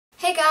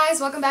Hey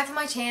guys, welcome back to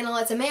my channel.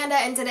 It's Amanda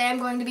and today I'm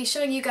going to be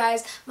showing you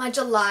guys my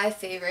July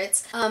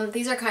favorites.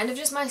 These are kind of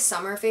just my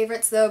summer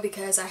favorites though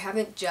because I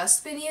haven't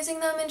just been using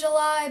them in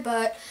July,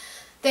 but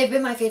they've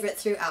been my favorite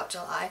throughout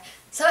July.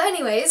 So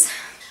anyways,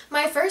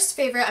 my first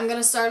favorite, I'm going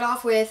to start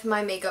off with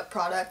my makeup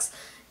products,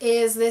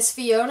 is this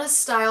Fiona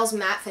Styles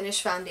Matte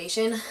Finish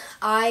Foundation.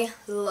 I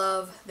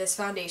love this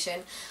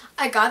foundation.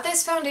 I got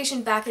this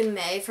foundation back in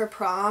May for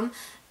prom.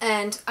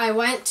 And I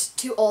went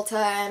to Ulta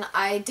and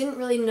I didn't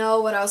really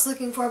know what I was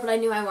looking for, but I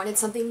knew I wanted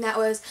something that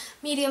was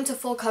medium to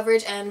full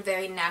coverage and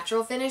very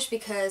natural finish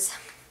because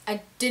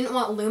I didn't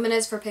want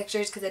luminous for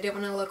pictures because I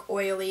didn't want to look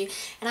oily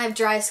and I have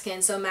dry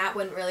skin, so matte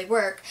wouldn't really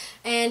work.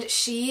 And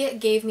she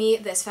gave me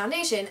this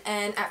foundation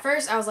and at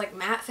first I was like,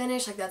 matte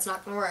finish? Like that's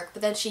not going to work.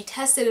 But then she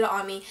tested it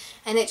on me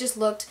and it just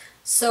looked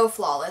so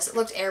flawless. It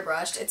looked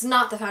airbrushed. It's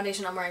not the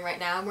foundation I'm wearing right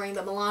now. I'm wearing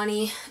the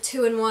Milani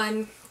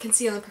 2-in-1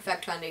 Conceal and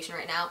Perfect foundation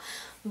right now.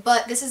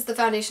 But this is the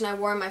foundation I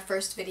wore in my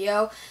first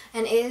video,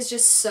 and it is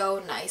just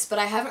so nice. But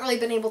I haven't really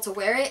been able to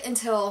wear it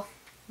until,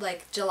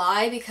 like,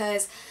 July,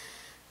 because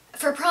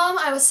for prom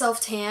I was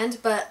self-tanned,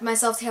 but my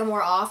self-tan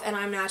wore off, and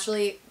I'm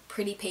naturally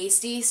pretty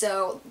pasty,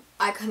 so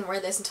I couldn't wear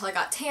this until I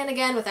got tan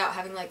again without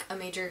having, like, a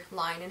major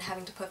line and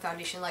having to put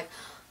foundation, like,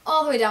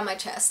 all the way down my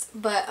chest.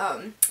 But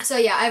so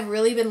yeah, I've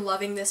really been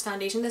loving this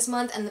foundation this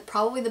month, and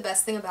probably the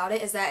best thing about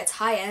it is that it's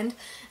high-end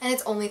and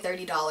it's only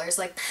 $30.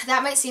 Like,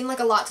 that might seem like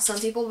a lot to some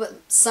people, but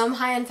some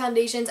high-end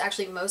foundations,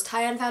 actually most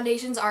high-end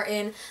foundations, are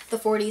in the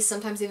 40s,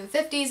 sometimes even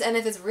 50s, and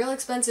if it's real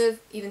expensive,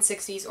 even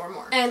 60s or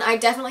more. And I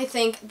definitely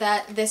think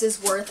that this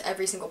is worth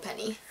every single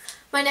penny.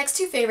 My next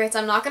two favorites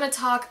I'm not going to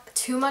talk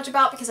too much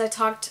about because I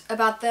talked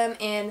about them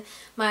in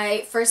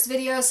my first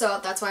video,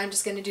 so that's why I'm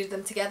just going to do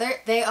them together.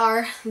 They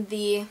are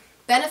the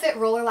Benefit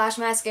Roller Lash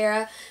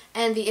Mascara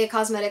and the IT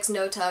Cosmetics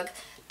No Tug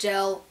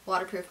Gel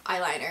Waterproof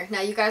Eyeliner.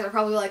 Now you guys are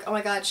probably like, oh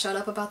my god, shut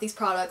up about these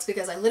products,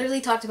 because I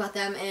literally talked about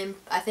them in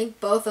I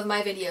think both of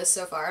my videos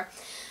so far.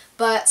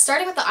 But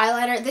starting with the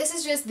eyeliner, this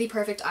is just the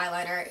perfect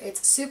eyeliner.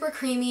 It's super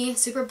creamy,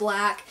 super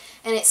black,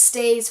 and it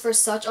stays for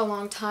such a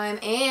long time,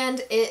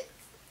 and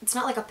it's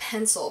not like a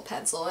pencil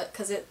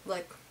because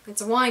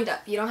it's a wind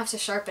up. You don't have to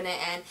sharpen it,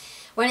 and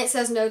when it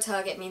says no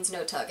tug, it means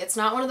no tug. It's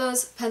not one of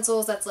those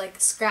pencils that's like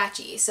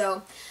scratchy.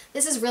 So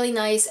this is really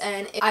nice,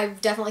 and I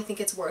definitely think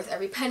it's worth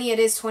every penny. It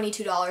is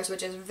 $22,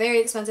 which is very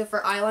expensive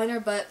for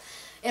eyeliner, but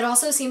it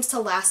also seems to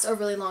last a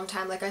really long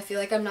time. Like, I feel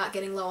like I'm not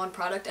getting low on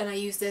product, and I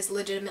use this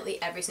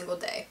legitimately every single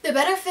day. The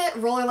Benefit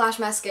Roller Lash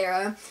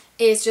Mascara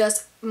is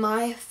just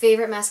my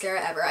favorite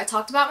mascara ever. I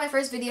talked about my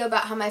first video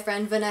about how my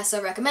friend Vanessa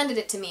recommended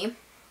it to me.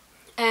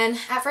 And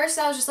at first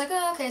I was just like,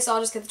 oh, okay, so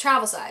I'll just get the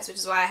travel size, which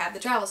is why I have the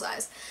travel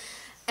size.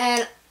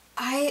 And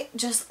I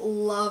just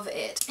love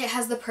it. It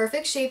has the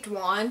perfect shaped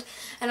wand,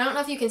 and I don't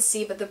know if you can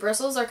see, but the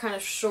bristles are kind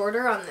of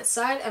shorter on this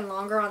side and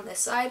longer on this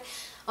side,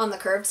 on the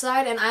curved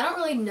side, and I don't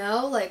really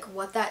know like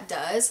what that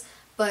does,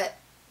 but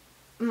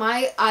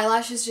my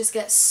eyelashes just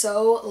get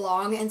so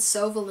long and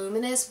so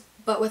voluminous,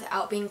 but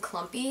without being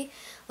clumpy.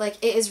 Like,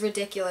 it is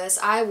ridiculous.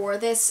 I wore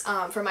this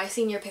for my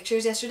senior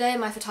pictures yesterday,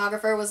 and my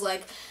photographer was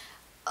like,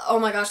 oh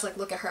my gosh, like,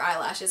 look at her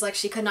eyelashes. Like,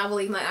 she could not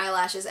believe my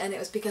eyelashes, and it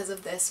was because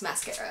of this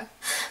mascara.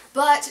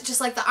 But just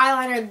like the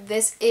eyeliner,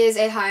 this is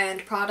a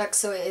high-end product,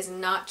 so it is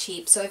not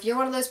cheap. So if you're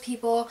one of those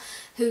people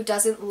who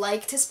doesn't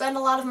like to spend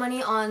a lot of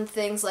money on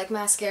things like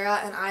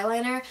mascara and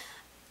eyeliner,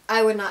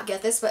 I would not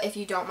get this. But if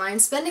you don't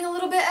mind spending a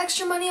little bit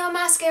extra money on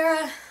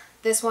mascara,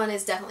 this one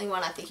is definitely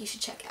one I think you should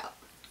check out.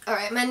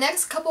 Alright, my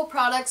next couple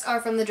products are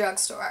from the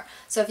drugstore.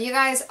 So if you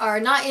guys are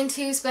not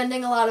into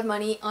spending a lot of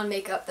money on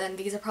makeup, then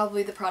these are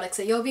probably the products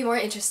that you'll be more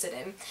interested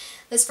in.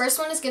 This first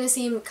one is going to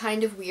seem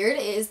kind of weird.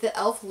 It is the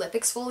e.l.f. Lip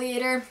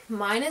Exfoliator.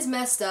 Mine is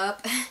messed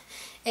up.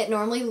 It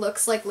normally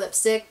looks like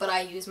lipstick, but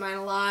I use mine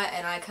a lot,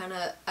 and I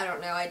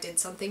don't know, I did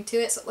something to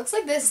it, so it looks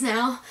like this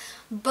now.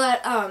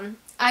 But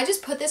I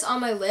just put this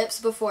on my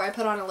lips before I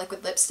put on a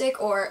liquid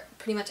lipstick, or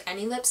pretty much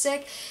any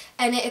lipstick,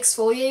 and it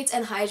exfoliates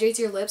and hydrates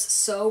your lips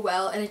so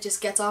well, and it just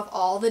gets off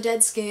all the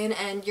dead skin,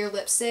 and your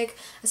lipstick,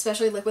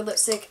 especially liquid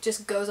lipstick,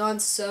 just goes on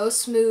so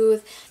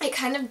smooth. It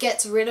kind of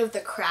gets rid of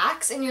the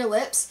cracks in your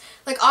lips.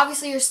 Like,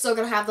 obviously you're still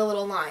gonna have the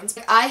little lines.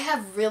 I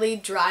have really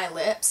dry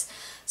lips,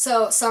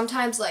 so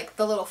sometimes, like,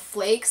 the little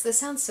flakes, this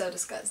sounds so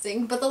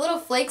disgusting, but the little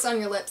flakes on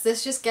your lips,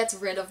 this just gets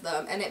rid of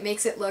them, and it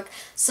makes it look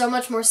so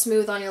much more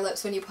smooth on your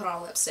lips when you put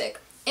on lipstick.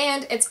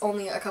 And it's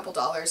only a couple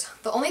dollars.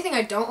 The only thing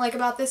I don't like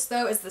about this,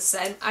 though, is the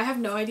scent. I have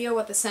no idea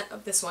what the scent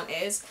of this one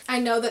is. I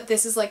know that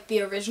this is like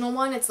the original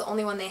one. It's the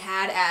only one they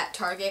had at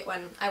Target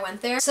when I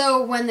went there.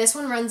 So when this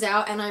one runs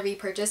out and I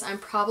repurchase, I'm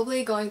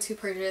probably going to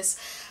purchase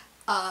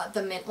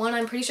the mint one.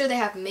 I'm pretty sure they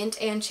have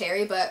mint and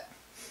cherry, but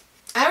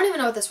I don't even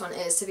know what this one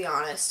is, to be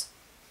honest.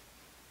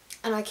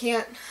 And I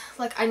can't,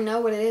 like, I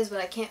know what it is, but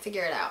I can't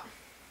figure it out.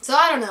 So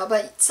I don't know,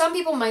 but some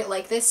people might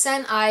like this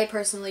scent. I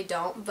personally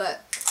don't,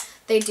 but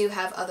they do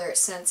have other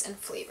scents and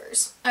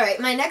flavors. Alright,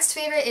 my next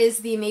favorite is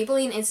the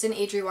Maybelline Instant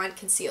Age Rewind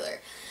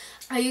Concealer.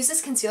 I used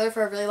this concealer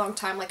for a really long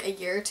time, like a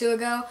year or two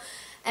ago,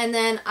 and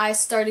then I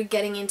started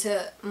getting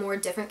into more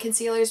different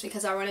concealers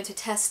because I wanted to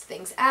test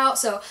things out.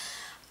 So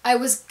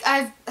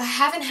I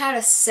haven't had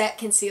a set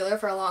concealer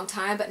for a long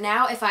time, but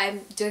now if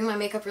I'm doing my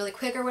makeup really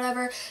quick or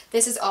whatever,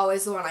 this is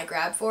always the one I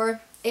grab for.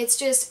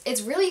 It's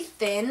really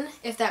thin,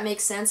 if that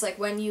makes sense. Like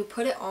when you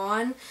put it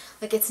on,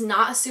 like it's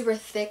not a super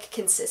thick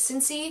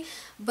consistency,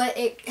 but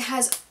it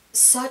has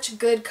such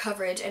good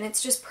coverage and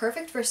it's just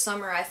perfect for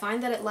summer. I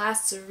find that it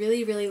lasts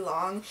really, really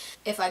long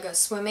if I go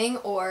swimming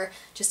or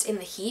just in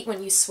the heat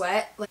when you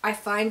sweat. Like, I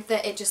find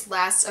that it just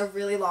lasts a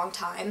really long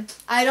time.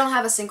 I don't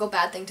have a single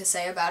bad thing to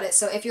say about it,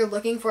 so if you're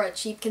looking for a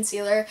cheap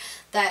concealer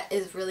that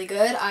is really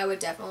good, I would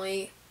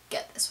definitely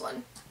get this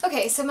one.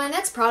 Okay, so my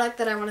next product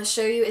that I want to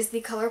show you is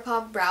the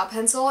ColourPop Brow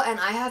Pencil, and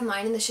I have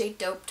mine in the shade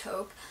Dope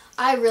Taupe.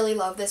 I really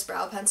love this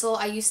brow pencil.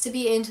 I used to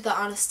be into the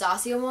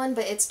Anastasia one,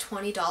 but it's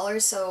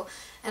 $20,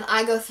 and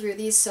I go through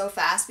these so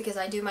fast because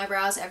I do my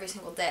brows every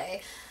single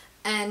day.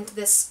 And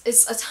this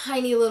is a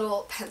tiny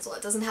little pencil.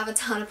 It doesn't have a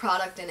ton of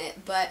product in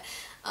it, but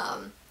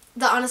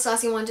the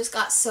Anastasia one just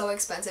got so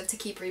expensive to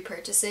keep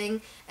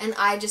repurchasing, and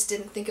I just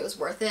didn't think it was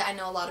worth it. I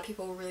know a lot of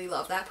people really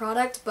love that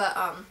product, but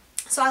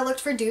so I looked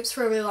for dupes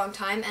for a really long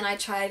time, and I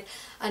tried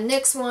a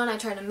NYX one, I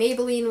tried a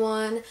Maybelline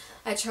one,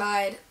 I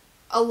tried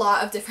a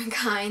lot of different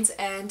kinds,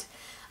 and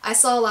I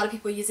saw a lot of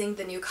people using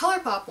the new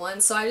ColourPop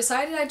one, so I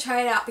decided I'd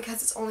try it out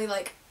because it's only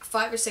like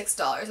 $5 or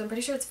 $6. I'm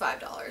pretty sure it's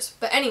 $5.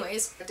 But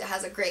anyways, it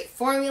has a great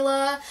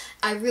formula.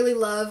 I really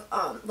love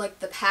like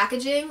the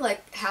packaging,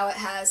 like how it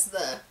has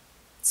the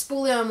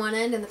spoolie on one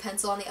end and the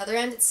pencil on the other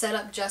end. It's set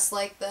up just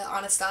like the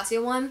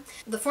Anastasia one.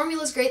 The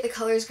formula's great, the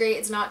color's great,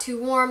 it's not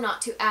too warm,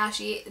 not too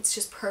ashy, it's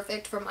just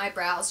perfect for my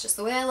brows, just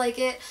the way I like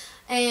it.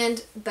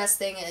 And best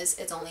thing is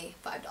it's only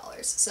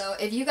 $5. So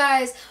if you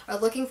guys are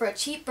looking for a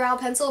cheap brow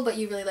pencil but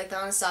you really like the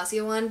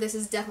Anastasia one, this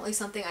is definitely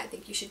something I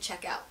think you should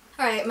check out.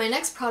 Alright, my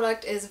next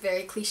product is a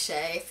very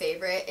cliche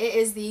favorite. It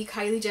is the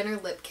Kylie Jenner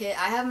Lip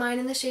Kit. I have mine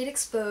in the shade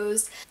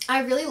Exposed.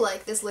 I really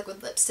like this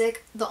liquid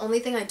lipstick. The only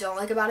thing I don't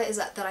like about it is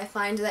that I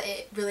find that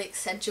it really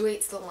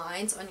accentuates the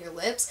lines on your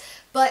lips.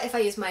 But if I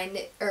use my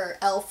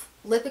e.l.f.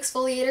 lip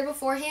exfoliator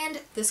beforehand,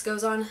 this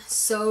goes on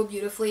so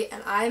beautifully,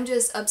 and I'm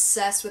just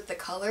obsessed with the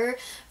color.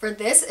 For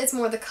this, it's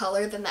more the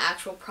color than the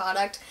actual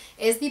product.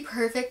 It is the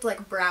perfect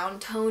like brown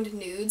toned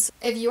nudes.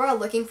 If you are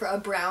looking for a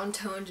brown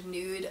toned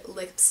nude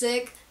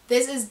lipstick,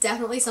 this is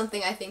definitely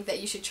something I think that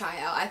you should try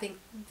out. I think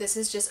this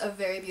is just a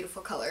very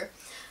beautiful color.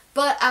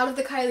 But out of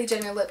the Kylie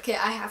Jenner lip kit,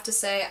 I have to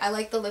say I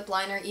like the lip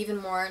liner even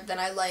more than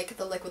I like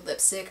the liquid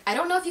lipstick. I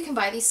don't know if you can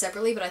buy these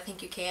separately, but I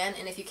think you can,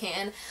 and if you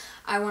can,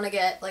 I want to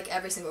get like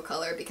every single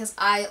color because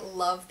I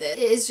love this.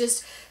 It is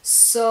just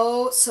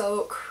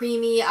so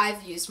creamy.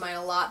 I've used mine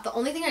a lot. The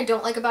only thing I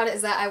don't like about it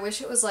is that I wish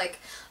it was like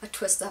a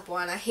twist up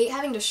one. I hate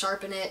having to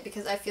sharpen it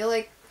because I feel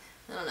like,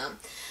 I don't know.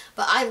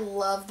 But I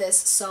love this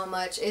so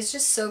much. It's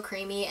just so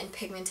creamy and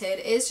pigmented.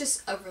 It's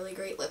just a really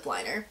great lip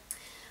liner.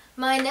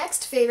 My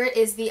next favorite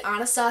is the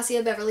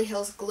Anastasia Beverly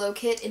Hills Glow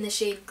Kit in the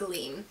shade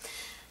Gleam.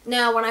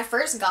 Now, when I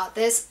first got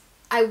this,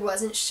 I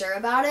wasn't sure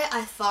about it.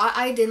 I thought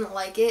I didn't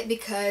like it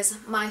because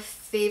my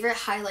favorite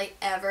highlight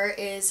ever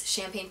is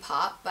Champagne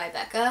Pop by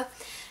Becca.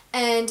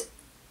 And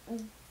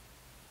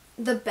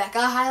the Becca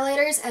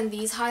highlighters and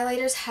these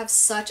highlighters have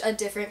such a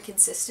different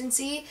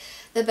consistency.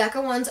 The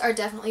Becca ones are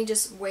definitely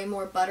just way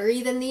more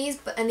buttery than these,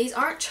 and these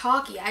aren't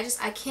chalky.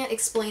 I can't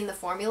explain the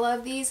formula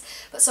of these,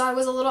 but so I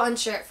was a little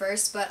unsure at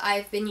first, but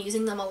I've been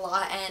using them a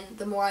lot, and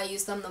the more I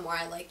use them, the more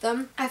I like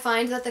them. I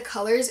find that the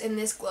colors in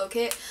this glow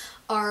kit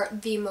are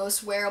the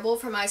most wearable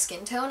for my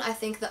skin tone. I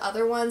think the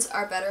other ones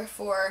are better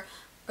for,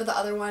 or the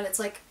other one, it's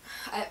like,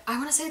 I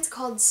want to say it's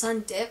called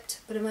Sun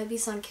Dipped, but it might be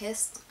Sun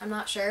Kissed. I'm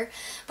not sure.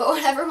 But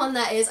whatever one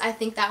that is, I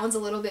think that one's a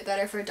little bit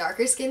better for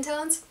darker skin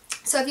tones.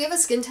 So if you have a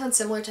skin tone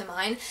similar to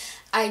mine,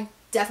 I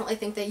definitely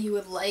think that you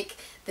would like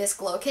this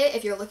glow kit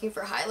if you're looking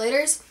for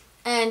highlighters.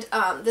 And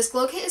this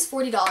glow kit is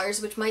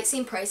 $40, which might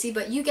seem pricey,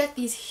 but you get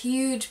these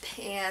huge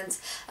pans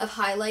of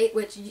highlight,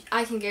 which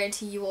I can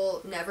guarantee you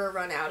will never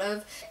run out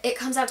of. It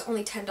comes out to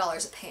only $10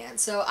 a pan,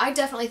 so I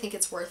definitely think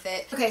it's worth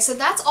it. Okay, so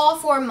that's all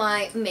for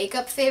my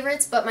makeup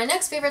favorites, but my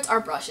next favorites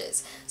are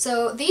brushes.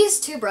 So these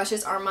two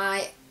brushes are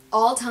my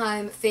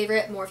all-time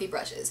favorite Morphe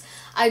brushes.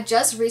 I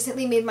just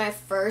recently made my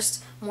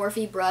first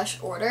Morphe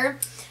brush order,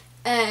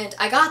 and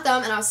I got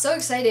them, and I was so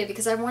excited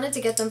because I wanted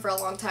to get them for a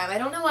long time. I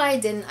don't know why I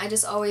didn't. I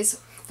just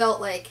always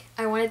felt like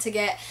I wanted to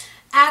get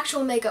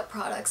actual makeup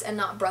products and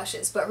not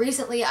brushes, but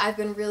recently I've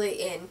been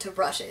really into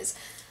brushes.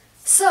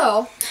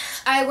 So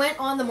I went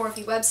on the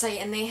Morphe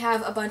website, and they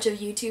have a bunch of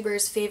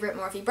YouTubers' favorite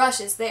Morphe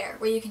brushes there,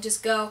 where you can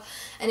just go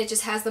and it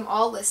just has them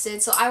all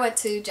listed. So I went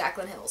to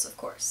Jaclyn Hill's, of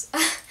course.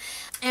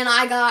 And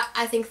I got,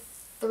 I think,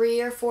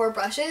 3 or 4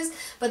 brushes,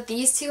 but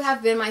these two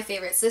have been my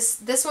favorites.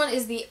 This one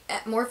is the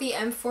Morphe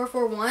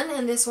M441,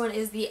 and this one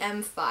is the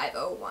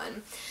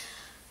M501.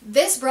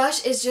 This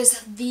brush is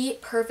just the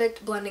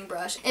perfect blending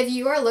brush. If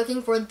you are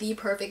looking for the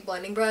perfect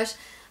blending brush,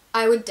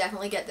 I would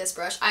definitely get this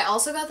brush. I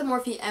also got the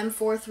Morphe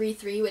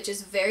M433, which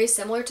is very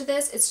similar to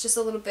this. It's just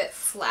a little bit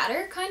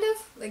flatter, kind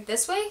of, like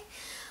this way.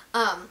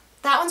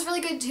 That one's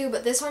really good too,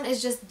 but this one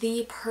is just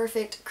the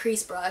perfect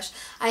crease brush.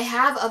 I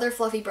have other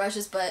fluffy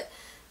brushes, but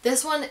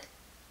this one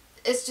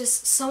is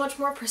just so much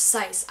more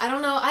precise. I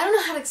don't know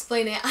how to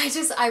explain it.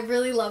 I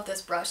really love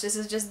this brush. This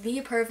is just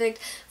the perfect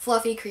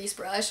fluffy crease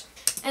brush.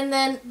 And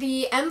then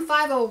the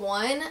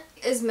M501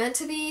 is meant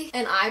to be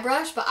an eye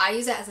brush, but I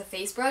use it as a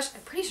face brush.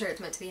 I'm pretty sure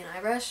it's meant to be an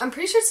eye brush. I'm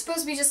pretty sure it's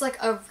supposed to be just like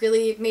a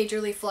really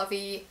majorly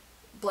fluffy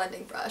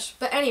blending brush.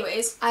 But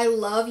anyways, I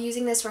love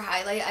using this for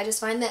highlight. I just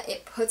find that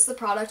it puts the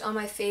product on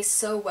my face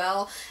so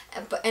well,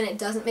 and it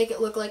doesn't make it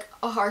look like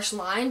a harsh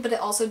line, but it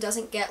also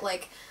doesn't get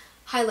like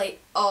highlight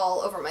all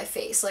over my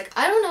face. Like,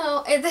 I don't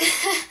know,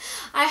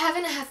 I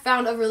haven't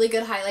found a really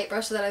good highlight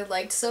brush that I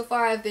liked so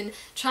far. I've been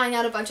trying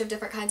out a bunch of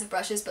different kinds of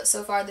brushes, but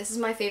so far this is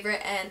my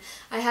favorite, and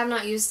I have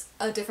not used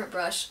a different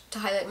brush to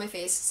highlight my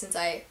face since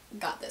I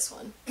got this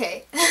one.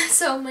 Okay,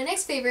 so my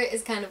next favorite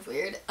is kind of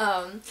weird.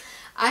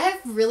 I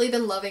have really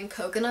been loving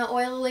coconut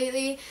oil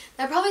lately.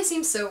 That probably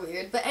seems so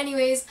weird, but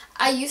anyways,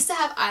 I used to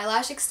have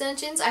eyelash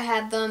extensions. I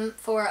had them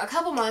for a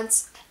couple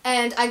months,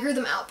 and I grew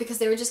them out because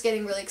they were just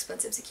getting really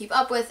expensive to keep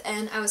up with,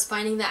 and I was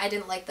finding that I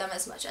didn't like them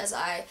as much as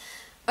I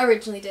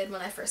originally did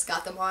when I first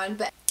got them on.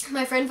 But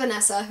my friend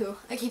Vanessa, who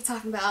I keep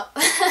talking about,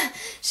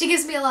 she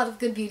gives me a lot of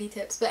good beauty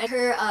tips, but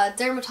her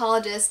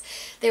dermatologist,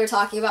 they were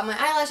talking about my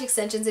eyelash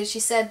extensions, and she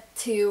said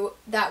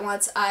that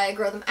once I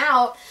grow them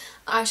out,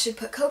 I should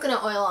put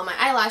coconut oil on my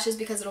eyelashes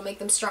because it'll make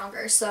them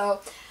stronger.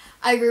 So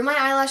I grew my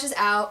eyelashes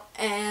out,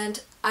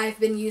 and I've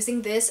been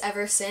using this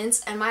ever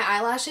since, and my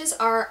eyelashes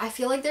I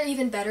feel like they're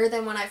even better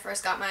than when I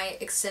first got my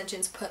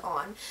extensions put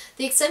on.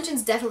 The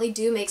extensions definitely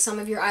do make some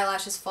of your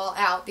eyelashes fall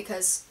out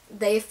because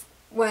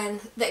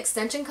when the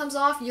extension comes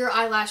off, your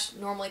eyelash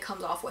normally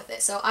comes off with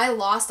it. So I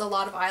lost a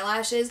lot of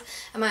eyelashes,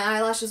 and my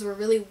eyelashes were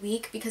really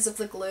weak because of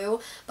the glue,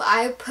 but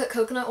I put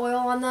coconut oil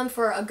on them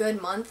for a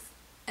good month,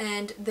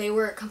 and they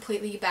were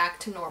completely back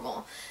to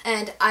normal.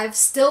 And I've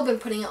still been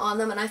putting it on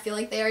them, and I feel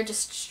like they are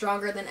just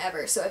stronger than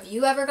ever. So if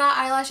you ever got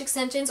eyelash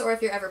extensions, or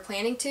if you're ever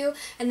planning to,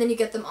 and then you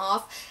get them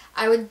off,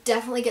 I would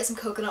definitely get some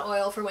coconut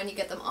oil for when you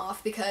get them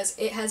off because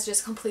it has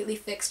just completely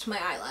fixed my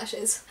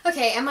eyelashes.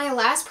 Okay, and my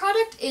last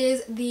product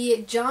is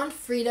the John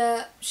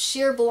Frieda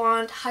Sheer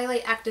Blonde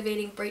Highlight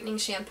Activating Brightening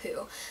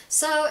Shampoo.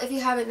 So if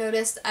you haven't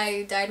noticed,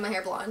 I dyed my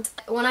hair blonde.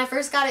 When I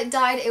first got it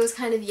dyed, it was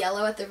kind of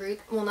yellow at the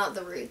root. Well, not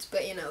the roots,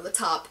 but you know, the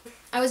top.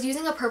 I was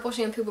using a purple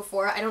shampoo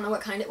before. I don't know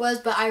what kind it was,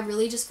 but I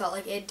really just felt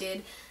like it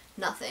did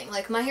nothing.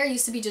 Like, my hair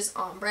used to be just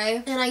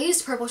ombre, and I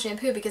used purple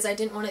shampoo because I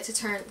didn't want it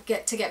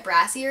to get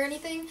brassy or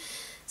anything.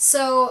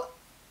 So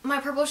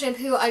my purple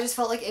shampoo, I just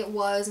felt like it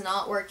was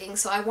not working,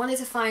 so I wanted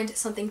to find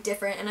something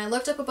different, and I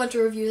looked up a bunch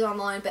of reviews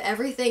online, but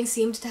everything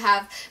seemed to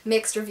have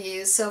mixed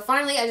reviews. So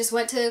finally I just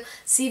went to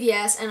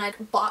CVS and I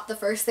bought the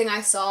first thing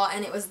I saw,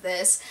 and it was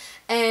this.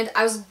 And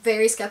I was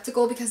very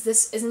skeptical because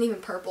this isn't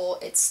even purple,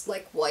 it's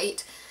like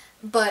white.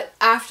 But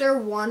after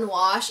one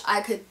wash,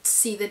 I could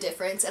see the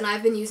difference, and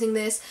I've been using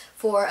this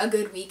for a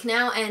good week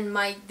now, and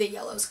the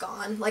yellow's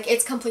gone. Like,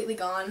 it's completely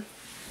gone.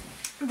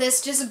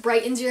 This just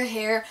brightens your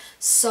hair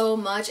so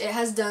much. It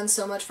has done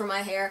so much for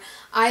my hair.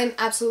 I am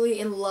absolutely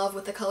in love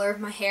with the color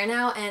of my hair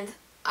now, and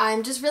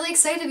I'm just really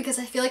excited because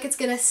I feel like it's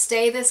gonna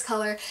stay this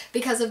color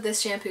because of this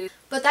shampoo.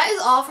 But that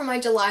is all for my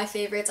July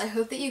favorites. I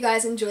hope that you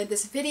guys enjoyed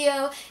this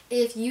video.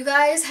 If you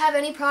guys have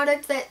any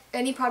products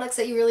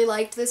that you really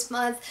liked this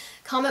month,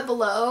 comment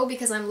below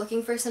because I'm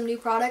looking for some new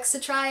products to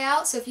try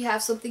out. So if you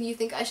have something you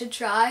think I should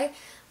try,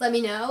 let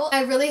me know.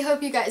 I really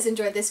hope you guys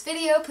enjoyed this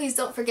video. Please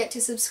don't forget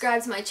to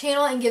subscribe to my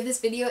channel and give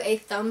this video a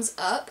thumbs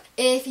up.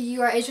 If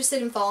you are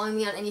interested in following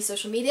me on any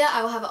social media,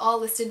 I will have it all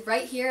listed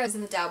right here as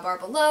in the down bar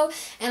below,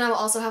 and I will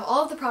also have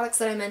all of the products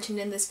that I mentioned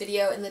in this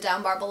video in the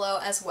down bar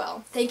below as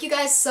well. Thank you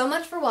guys so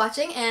much for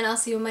watching, and I'll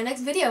see you in my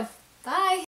next video. Bye!